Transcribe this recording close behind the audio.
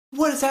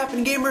What is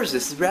happening, gamers?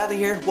 This is Bradley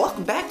here.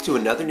 Welcome back to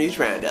another news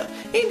roundup.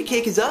 And to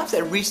kick us off,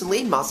 that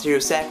recently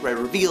Masahiro Sakurai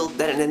revealed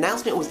that an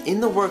announcement was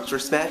in the works for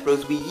Smash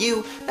Bros. Wii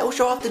U that will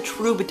show off the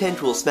true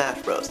potential of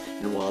Smash Bros.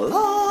 And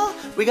voila!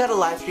 We got a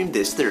live stream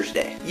this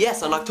Thursday.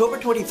 Yes, on October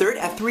 23rd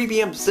at 3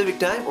 p.m. Pacific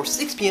Time or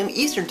 6 p.m.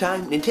 Eastern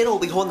Time, Nintendo will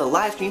be holding a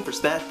live stream for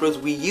Smash Bros.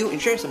 Wii U and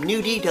sharing some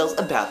new details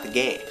about the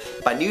game.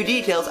 By new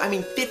details, I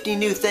mean 50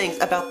 new things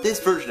about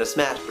this version of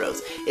Smash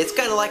Bros. It's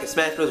kinda like a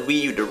Smash Bros.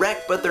 Wii U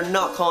Direct, but they're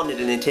not calling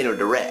it a Nintendo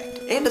Direct.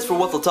 And as for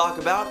what they'll talk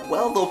about,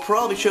 well, they'll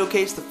probably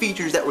showcase the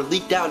features that were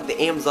leaked out in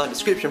the Amazon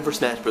description for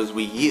Smash Bros.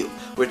 Wii U,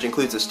 which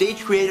includes the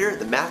stage creator,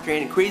 the Master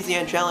and Crazy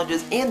Ann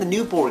challenges, and the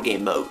new board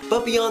game mode.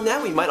 But beyond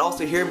that, we might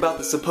also hear about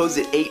the supposed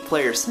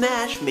 8-player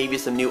Smash, maybe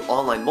some new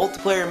online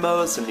multiplayer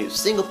modes, some new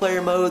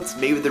single-player modes,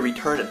 maybe the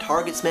return of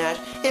Target Smash,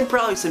 and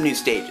probably some new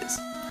stages.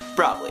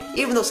 Probably.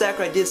 Even though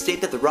Sakurai did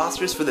state that the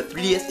rosters for the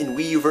 3DS and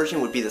Wii U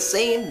version would be the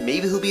same,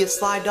 maybe he'll be a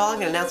sly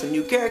dog and announce a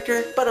new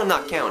character, but I'm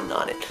not counting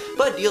on it.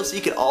 But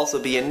DLC could also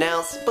be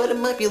announced, but it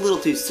might be a little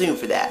too soon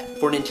for that,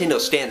 for Nintendo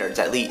standards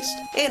at least.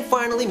 And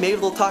finally, maybe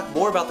they'll talk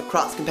more about the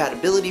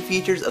cross-compatibility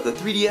features of the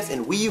 3DS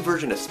and Wii U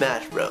version of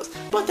Smash Bros.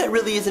 But that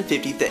really isn't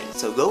 50 things,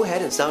 so go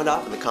ahead and sound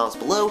off in the comments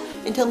below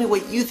and tell me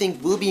what you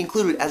think will be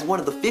included as one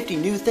of the 50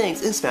 new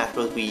things in Smash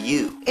Bros. Wii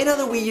U. And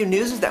other Wii U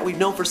news is that we've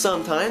known for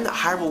some time that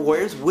Hyrule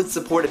Warriors would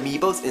support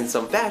Amiibos in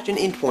some fashion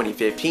in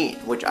 2015,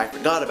 which I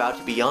forgot about,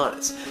 to be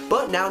honest.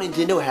 But now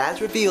Nintendo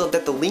has revealed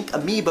that the Link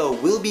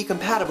Amiibo will be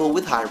compatible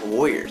with Hyrule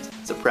Warriors.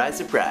 Surprise,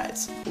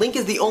 surprise. Link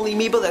is the only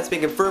Amiibo that's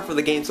been confirmed for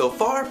the game so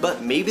far,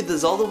 but maybe the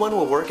Zelda one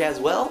will work as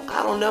well?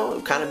 I don't know,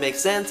 it kinda makes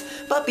sense.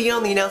 But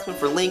beyond the announcement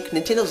for Link,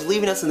 Nintendo's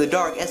leaving us in the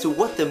dark as to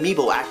what the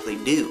Amiibo actually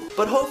do.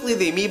 But hopefully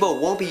the Amiibo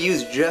won't be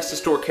used just to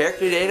store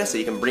character data so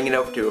you can bring it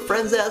over to a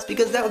friend's house,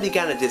 because that would be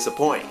kinda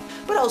disappointing.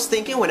 But I was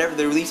thinking whenever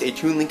they release a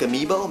Toon Link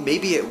Amiibo,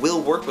 maybe it will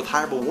work with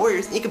Hyrule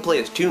Warriors and you can play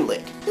as Toon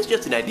Link. It's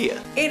just an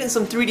idea. And in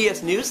some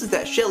 3DS news is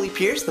that Shelly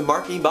Pierce, the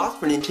marketing boss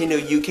for Nintendo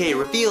UK,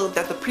 revealed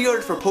that the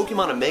pre-orders for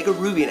Pokemon Omega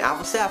Ruby and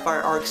Alpha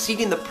Sapphire are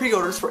exceeding the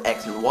pre-orders for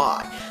X and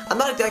Y. I'm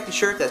not exactly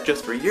sure if that's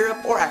just for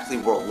Europe or actually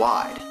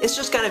worldwide. It's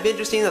just kind of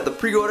interesting that the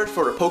pre-orders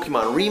for a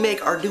Pokemon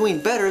remake are doing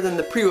better than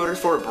the pre-orders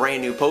for a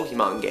brand new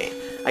Pokemon game.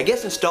 I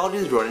guess nostalgia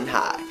is running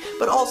high,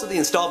 but also the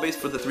install base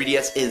for the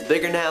 3DS is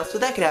bigger now, so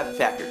that could have a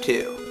factor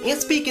too. And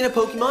speaking of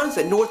Pokemon, it's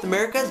that North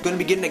America is going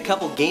to be getting a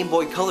couple Game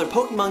Boy Color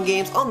Pokemon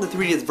games on the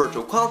 3DS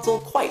Virtual Console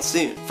quite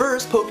soon.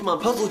 First,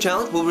 Pokemon Puzzle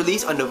Challenge will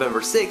release on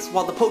November 6th,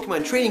 while the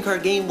Pokemon Trading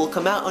Card game will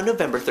come out on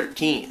November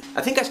 13th.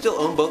 I think I still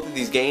own both of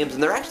these games,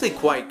 and they're actually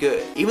quite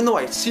good, even though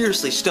I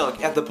seriously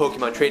stunk at the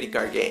Pokemon Trading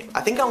Card game. I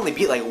think I only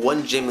beat like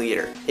one gym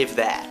leader, if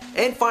that.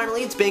 And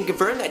finally, it's been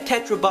confirmed that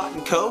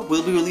Tetrabot & Co.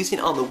 will be releasing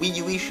on the Wii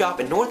U eShop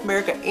in North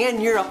America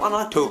and Europe on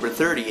October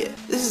 30th.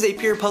 This is a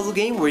pure puzzle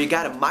game where you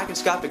got a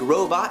microscopic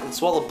robot and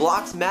swallow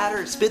blocks,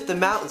 matter, spit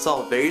them out, and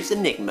solve various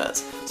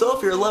enigmas. So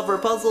if you're a lover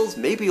of puzzles,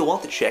 maybe you'll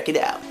want to check it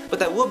out. But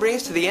that will bring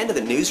us to the end of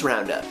the news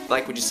roundup. If you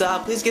like what you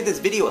saw, please give this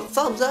video a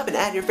thumbs up and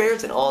add your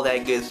favorites and all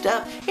that good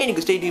stuff, and you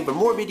can stay tuned for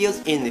more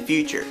videos in the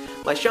future.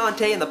 My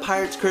Shantae and the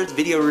Pirates Curse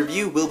video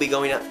review will be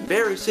going up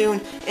very soon,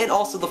 and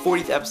also the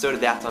 40th episode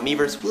of the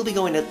Atomiiverse will be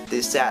going up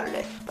this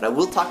Saturday. But I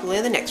will talk to you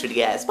in the next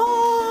video, guys.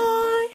 Bye!